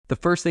The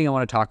first thing I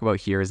want to talk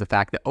about here is the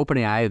fact that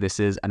OpenAI, this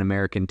is an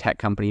American tech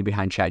company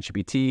behind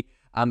ChatGPT,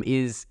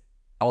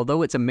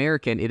 although it's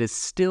American, it is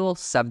still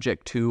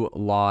subject to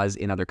laws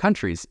in other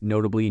countries,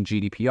 notably in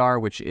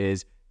GDPR, which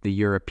is the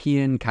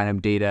European kind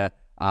of data.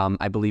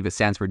 I believe it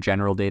stands for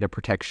General Data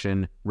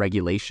Protection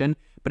Regulation.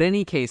 But in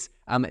any case,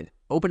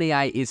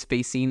 OpenAI is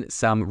facing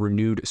some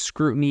renewed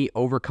scrutiny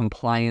over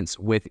compliance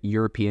with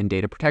European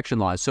data protection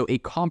laws. So a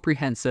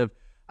comprehensive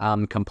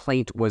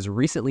complaint was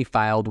recently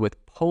filed with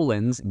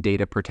Poland's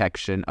Data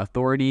Protection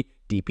Authority,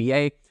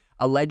 DPA,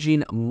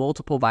 alleging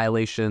multiple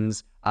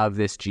violations of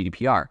this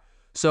GDPR.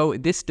 So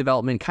this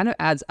development kind of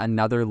adds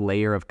another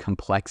layer of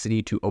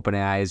complexity to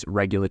OpenAI's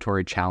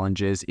regulatory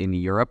challenges in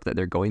Europe that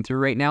they're going through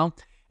right now.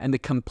 And the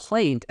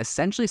complaint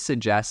essentially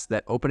suggests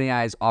that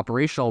OpenAI's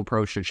operational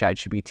approach to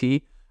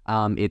ChatGPT,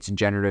 its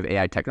generative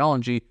AI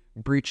technology,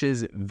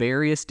 breaches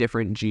various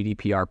different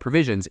GDPR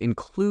provisions,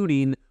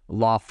 including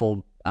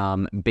lawful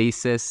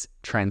basis,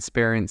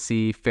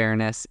 transparency,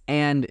 fairness,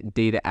 and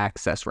data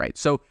access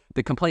rights. So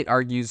the complaint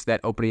argues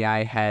that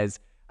OpenAI has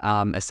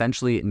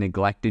essentially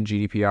neglected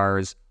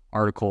GDPR's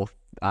Article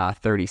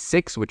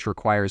 36, which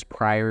requires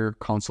prior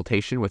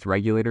consultation with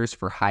regulators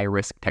for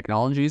high-risk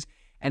technologies.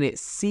 And it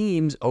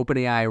seems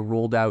OpenAI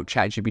rolled out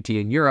ChatGPT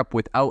in Europe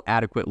without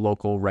adequate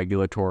local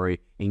regulatory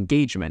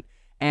engagement.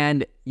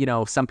 And,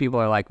 some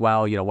people are like,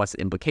 well, what's the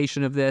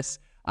implication of this?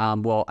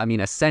 Well, I mean,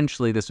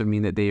 essentially, this would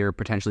mean that they are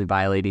potentially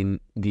violating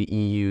the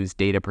EU's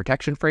data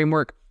protection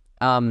framework.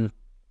 And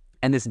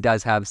this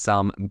does have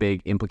some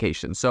big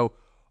implications. So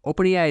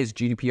OpenAI's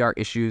GDPR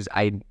issues,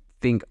 I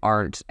think,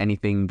 aren't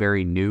anything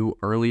very new.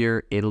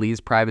 Earlier,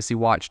 Italy's privacy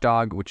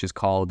watchdog, which is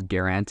called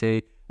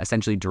Garante,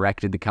 essentially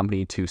directed the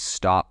company to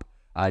stop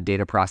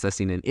data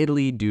processing in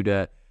Italy due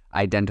to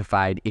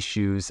identified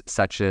issues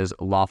such as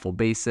lawful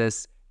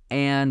basis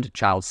and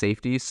child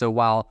safety. So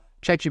while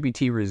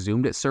ChatGPT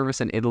resumed its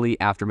service in Italy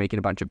after making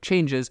a bunch of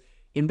changes,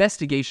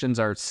 investigations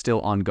are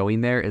still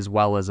ongoing there, as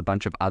well as a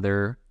bunch of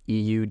other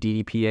EU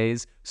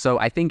DDPAs. So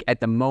I think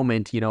at the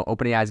moment,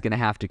 OpenAI is going to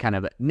have to kind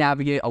of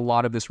navigate a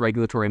lot of this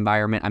regulatory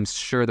environment. I'm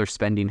sure they're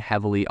spending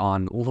heavily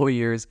on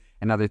lawyers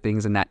and other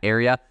things in that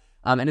area.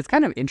 And it's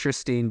kind of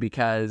interesting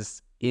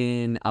because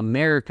in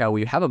America,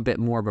 we have a bit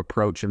more of an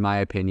approach, in my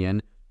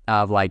opinion,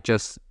 of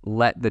just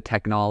let the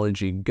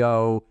technology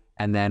go.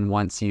 And then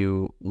once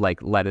you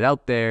let it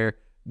out there,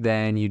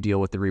 then you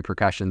deal with the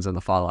repercussions and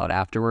the fallout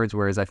afterwards.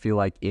 Whereas I feel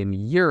like in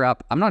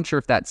Europe, I'm not sure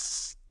if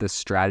that's the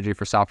strategy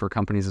for software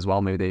companies as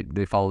well. Maybe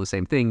they follow the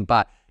same thing,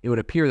 but it would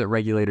appear that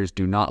regulators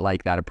do not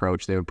like that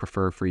approach. They would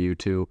prefer for you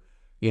to,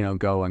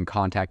 go and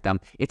contact them.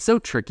 It's so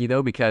tricky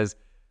though, because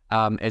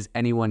as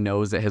anyone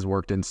knows that has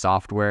worked in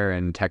software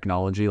and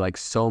technology,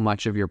 so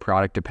much of your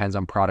product depends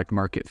on product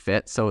market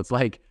fit. So it's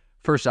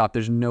first off,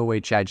 there's no way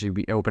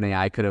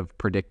OpenAI could have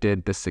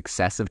predicted the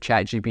success of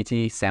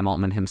ChatGPT. Sam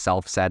Altman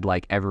himself said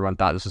everyone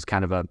thought this was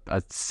kind of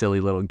a silly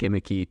little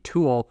gimmicky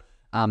tool.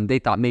 They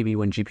thought maybe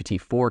when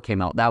GPT-4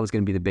 came out, that was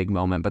going to be the big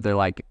moment. But they're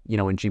when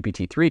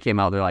GPT-3 came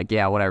out, they're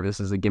yeah, whatever,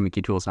 this is a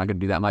gimmicky tool. It's not going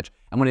to do that much.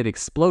 And when it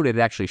exploded,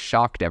 it actually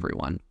shocked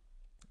everyone.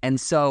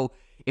 And so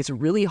it's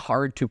really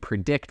hard to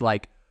predict,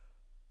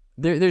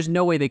 there's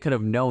no way they could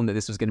have known that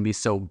this was going to be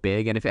so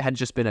big. And if it had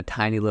just been a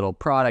tiny little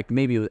product,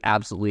 maybe it was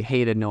absolutely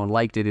hated, no one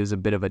liked it, it was a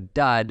bit of a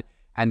dud,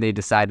 and they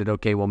decided,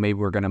 okay, well, maybe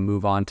we're going to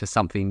move on to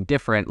something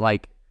different.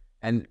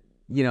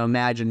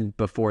 Imagine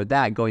before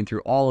that going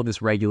through all of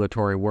this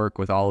regulatory work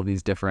with all of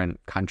these different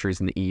countries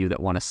in the EU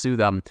that want to sue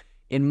them.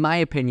 In my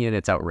opinion,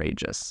 it's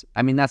outrageous.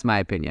 I mean, that's my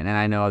opinion. And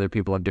I know other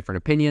people have different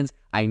opinions.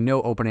 I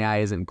know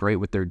OpenAI isn't great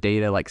with their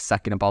data,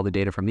 sucking up all the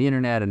data from the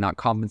internet and not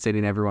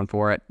compensating everyone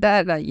for it.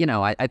 I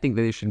think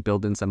that they should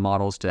build in some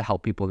models to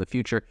help people in the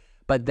future.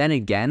 But then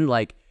again,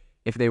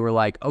 if they were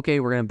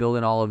okay, we're going to build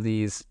in all of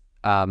these,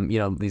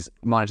 these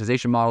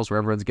monetization models where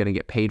everyone's going to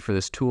get paid for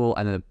this tool,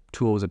 and the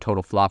tool was a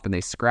total flop and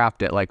they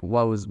scrapped it,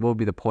 what would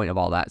be the point of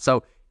all that?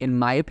 So in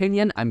my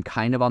opinion, I'm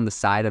kind of on the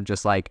side of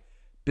just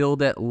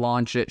build it,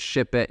 launch it,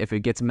 ship it. If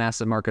it gets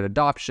massive market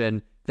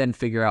adoption, then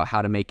figure out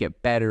how to make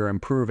it better,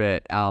 improve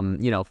it,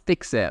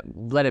 fix it,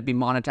 let it be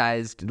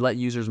monetized, let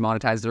users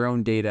monetize their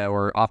own data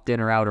or opt in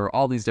or out or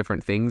all these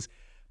different things.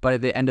 But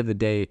at the end of the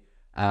day,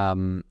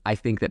 I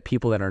think that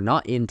people that are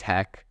not in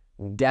tech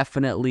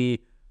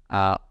definitely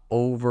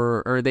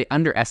they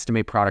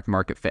underestimate product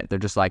market fit. They're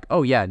just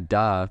oh yeah,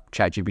 duh,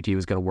 ChatGPT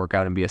was going to work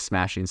out and be a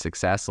smashing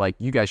success.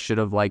 You guys should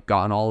have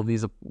gotten all of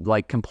these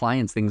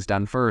compliance things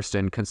done first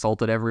and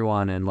consulted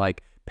everyone and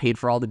paid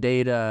for all the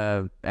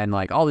data and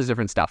all this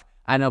different stuff.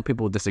 I know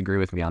people will disagree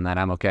with me on that.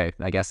 I'm okay.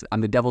 I guess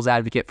I'm the devil's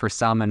advocate for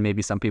some, and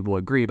maybe some people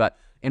agree. But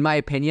in my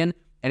opinion,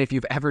 and if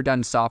you've ever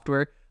done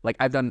software,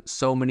 I've done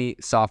so many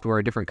software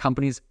at different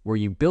companies where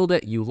you build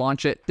it, you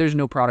launch it, there's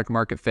no product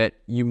market fit,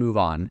 you move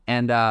on.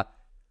 And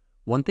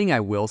one thing I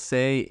will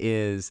say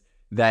is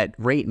that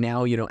right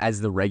now,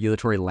 as the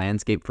regulatory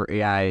landscape for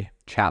AI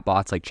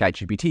chatbots like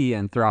ChatGPT,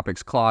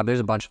 Anthropic's Claude, there's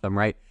a bunch of them,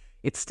 right?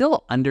 It's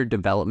still under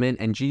development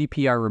and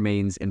GDPR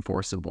remains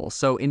enforceable.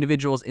 So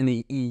individuals in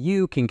the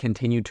EU can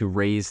continue to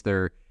raise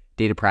their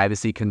data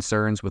privacy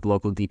concerns with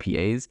local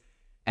DPAs.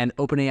 And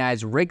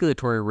OpenAI's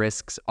regulatory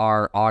risks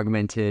are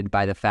augmented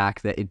by the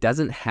fact that it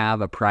doesn't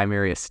have a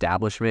primary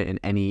establishment in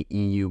any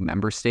EU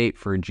member state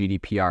for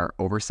GDPR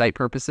oversight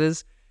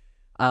purposes.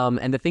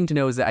 And the thing to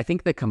know is that I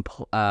think the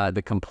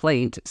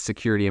complaint,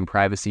 security and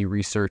privacy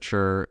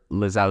researcher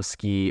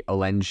Lazowski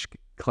Olenj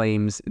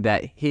claims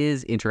that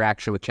his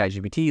interaction with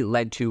ChatGPT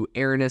led to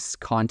erroneous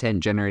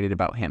content generated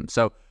about him.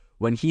 So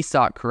when he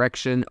sought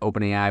correction,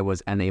 OpenAI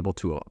was unable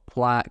to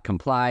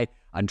comply,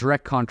 a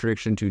direct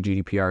contradiction to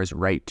GDPR's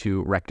right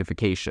to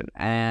rectification.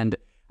 And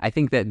I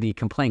think that the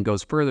complaint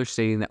goes further,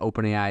 stating that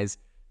OpenAI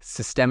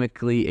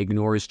systemically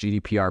ignores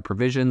GDPR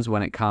provisions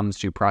when it comes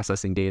to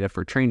processing data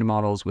for trained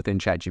models within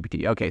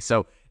ChatGPT. Okay,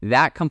 so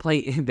that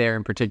complaint there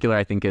in particular,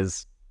 I think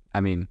is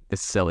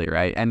silly,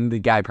 right? And the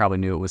guy probably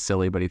knew it was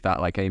silly, but he thought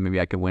like, hey,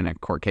 maybe I could win a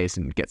court case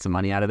and get some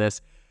money out of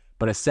this.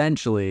 But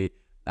essentially,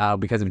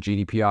 because of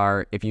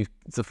GDPR,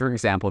 for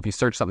example, if you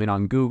search something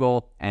on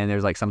Google and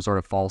there's like some sort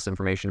of false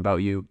information about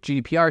you,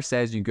 GDPR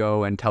says you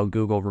go and tell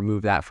Google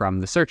remove that from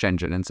the search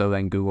engine. And so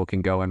then Google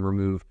can go and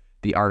remove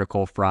the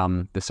article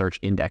from the search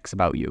index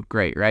about you.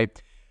 Great, right?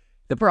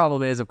 The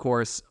problem is, of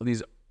course,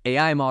 these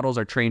AI models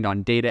are trained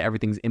on data.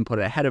 Everything's input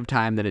ahead of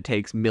time, that it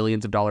takes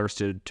millions of dollars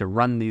to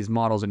run these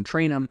models and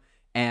train them.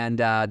 And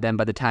then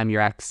by the time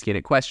you're asking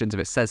it questions, if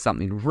it says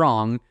something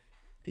wrong,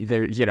 you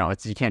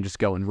can't just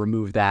go and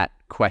remove that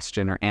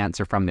question or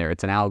answer from there.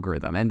 It's an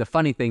algorithm. And the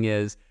funny thing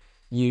is,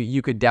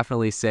 you could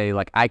definitely say,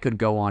 like, I could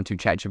go on to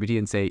ChatGPT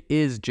and say,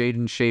 is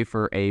Jaden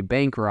Schaefer a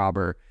bank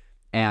robber?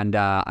 And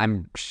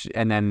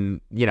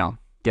then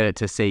get it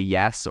to say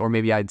yes. Or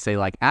maybe I'd say,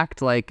 like,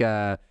 act like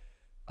a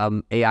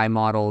AI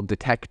model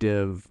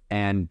detective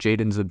and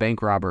Jaden's a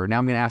bank robber. Now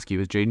I'm going to ask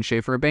you, is Jaden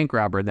Schaefer a bank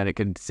robber? And then it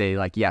could say,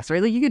 like, yes.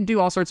 Right? Like, you could do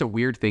all sorts of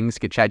weird things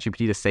to get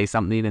ChatGPT to say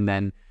something and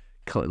then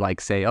like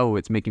say, oh,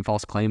 it's making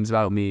false claims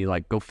about me,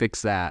 like go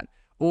fix that.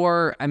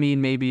 Or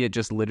maybe it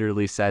just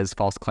literally says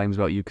false claims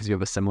about you because you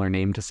have a similar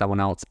name to someone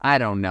else. I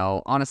don't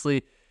know.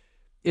 Honestly,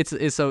 it's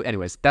so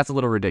anyways, that's a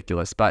little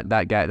ridiculous, but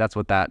that's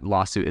what that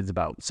lawsuit is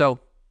about. So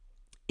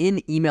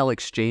in email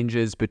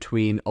exchanges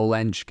between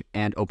Olenj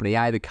and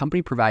OpenAI, the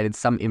company provided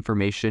some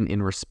information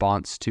in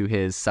response to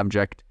his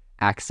subject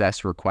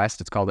access request.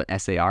 It's called an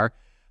SAR,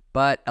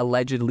 but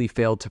allegedly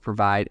failed to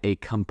provide a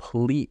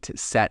complete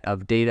set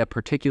of data,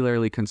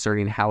 particularly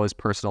concerning how his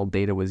personal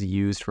data was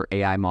used for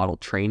AI model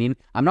training.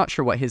 I'm not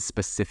sure what his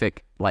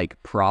specific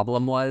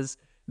problem was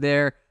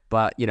there,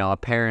 but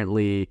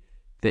apparently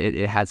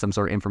it had some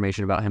sort of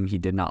information about him he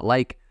did not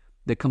like.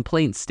 The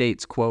complaint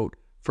states, quote,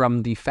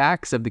 "From the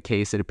facts of the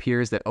case, it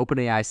appears that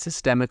OpenAI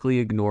systemically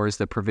ignores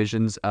the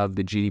provisions of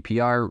the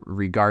GDPR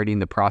regarding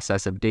the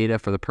process of data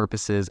for the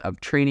purposes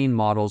of training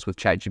models with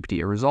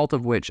ChatGPT, a result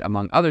of which,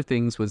 among other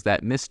things, was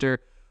that Mr.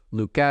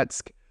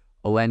 Lukatsk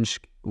Olenj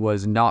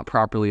was not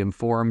properly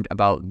informed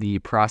about the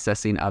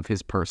processing of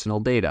his personal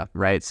data,"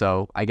 right?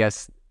 So I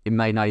guess it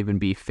might not even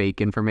be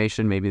fake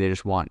information. Maybe they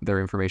just want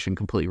their information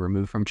completely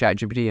removed from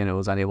ChatGPT and it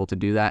was unable to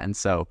do that. And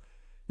so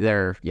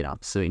they're,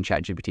 suing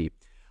ChatGPT.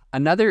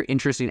 Another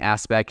interesting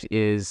aspect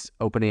is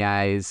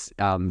OpenAI's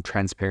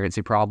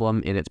transparency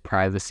problem in its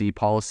privacy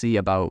policy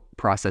about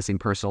processing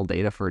personal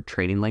data for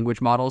training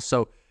language models.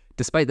 So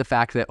despite the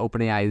fact that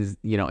OpenAI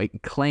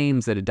it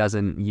claims that it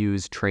doesn't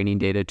use training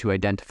data to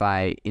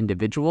identify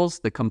individuals,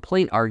 the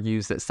complaint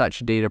argues that such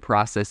data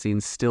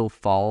processing still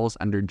falls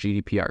under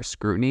GDPR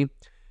scrutiny.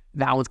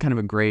 That one's kind of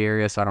a gray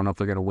area, so I don't know if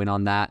they're going to win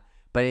on that.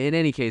 But in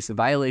any case,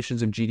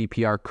 violations of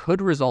GDPR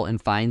could result in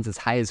fines as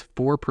high as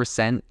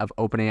 4% of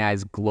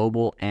OpenAI's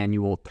global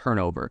annual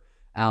turnover.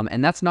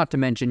 And that's not to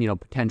mention,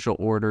 potential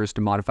orders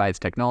to modify its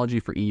technology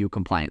for EU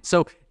compliance.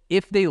 So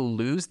if they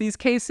lose these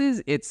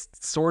cases, it's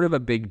sort of a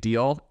big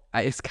deal.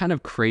 It's kind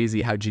of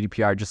crazy how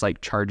GDPR just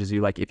charges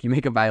you. If you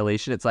make a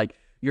violation, it's like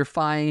your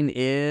fine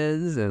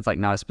is, and it's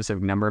not a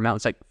specific number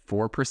amount. It's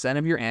 4%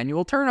 of your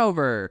annual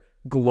turnover,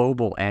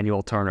 global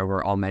annual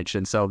turnover, I'll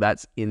mention. So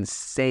that's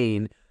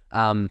insane.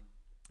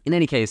 In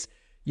any case,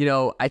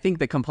 I think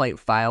the complaint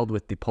filed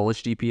with the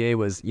Polish DPA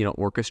was,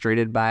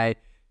 orchestrated by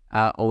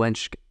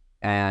Olenj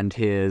and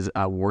his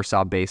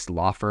Warsaw-based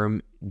law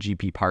firm,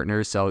 GP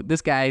Partners. So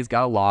this guy's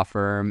got a law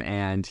firm,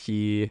 and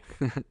he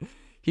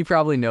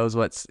probably knows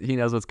what's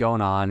going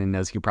on and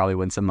knows he could probably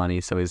win some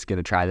money. So he's going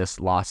to try this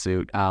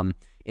lawsuit. In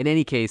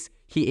any case,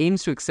 he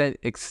aims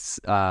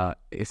to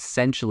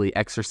essentially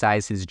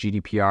exercise his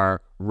GDPR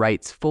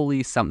rights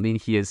fully, something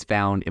he has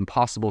found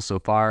impossible so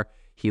far.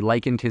 He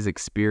likened his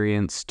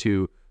experience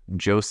to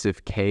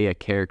Joseph K., a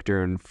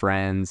character in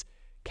Franz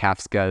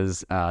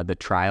Kafka's The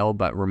Trial,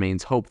 but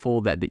remains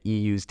hopeful that the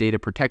EU's data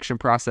protection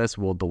process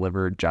will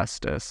deliver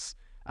justice.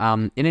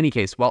 In any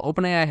case, while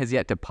OpenAI has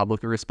yet to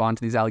publicly respond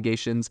to these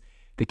allegations,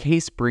 the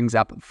case brings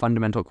up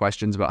fundamental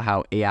questions about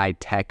how AI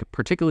tech,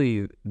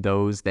 particularly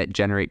those that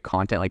generate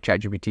content like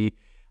ChatGPT,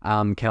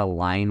 can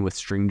align with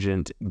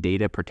stringent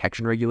data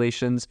protection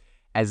regulations.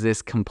 As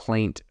this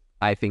complaint,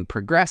 I think,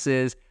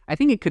 progresses, I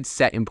think it could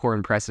set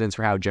important precedents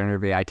for how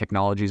generative AI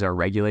technologies are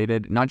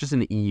regulated, not just in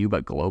the EU,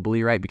 but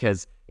globally, right?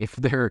 Because if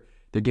they're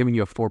giving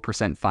you a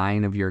 4%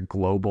 fine of your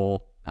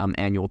global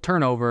annual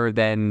turnover,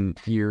 then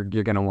you're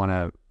going to want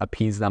to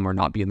appease them or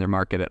not be in their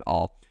market at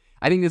all.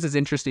 I think this is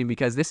interesting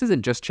because this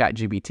isn't just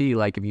ChatGPT.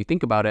 Like if you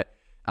think about it,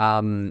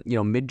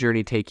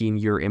 Midjourney taking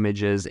your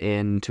images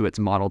into its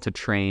model to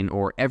train,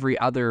 or every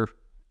other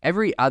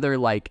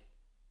like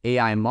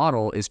AI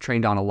model is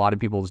trained on a lot of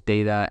people's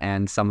data,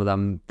 and some of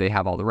them they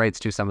have all the rights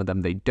to, some of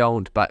them they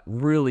don't. But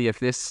really, if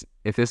this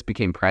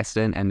became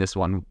precedent and this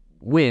one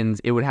wins,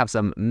 it would have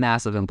some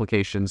massive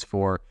implications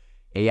for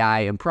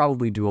AI and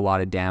probably do a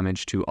lot of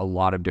damage to a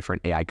lot of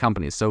different AI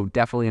companies. So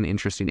definitely an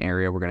interesting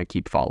area we're going to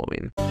keep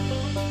following.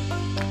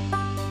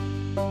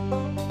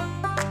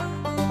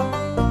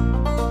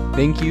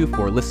 Thank you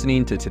for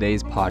listening to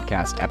today's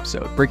podcast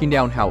episode, breaking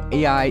down how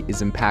AI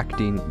is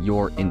impacting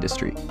your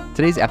industry.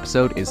 Today's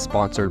episode is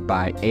sponsored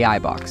by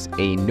AIbox,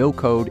 a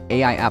no-code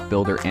AI app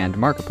builder and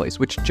marketplace,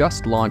 which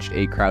just launched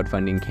a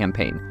crowdfunding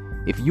campaign.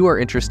 If you are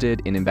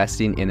interested in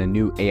investing in a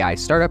new AI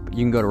startup, you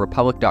can go to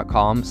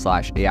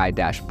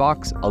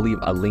republic.com/AI-box. I'll leave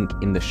a link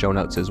in the show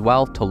notes as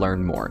well to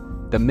learn more.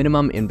 The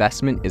minimum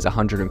investment is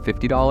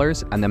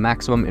 $150 and the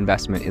maximum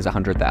investment is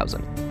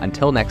 $100,000.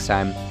 Until next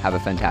time, have a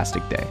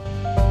fantastic day.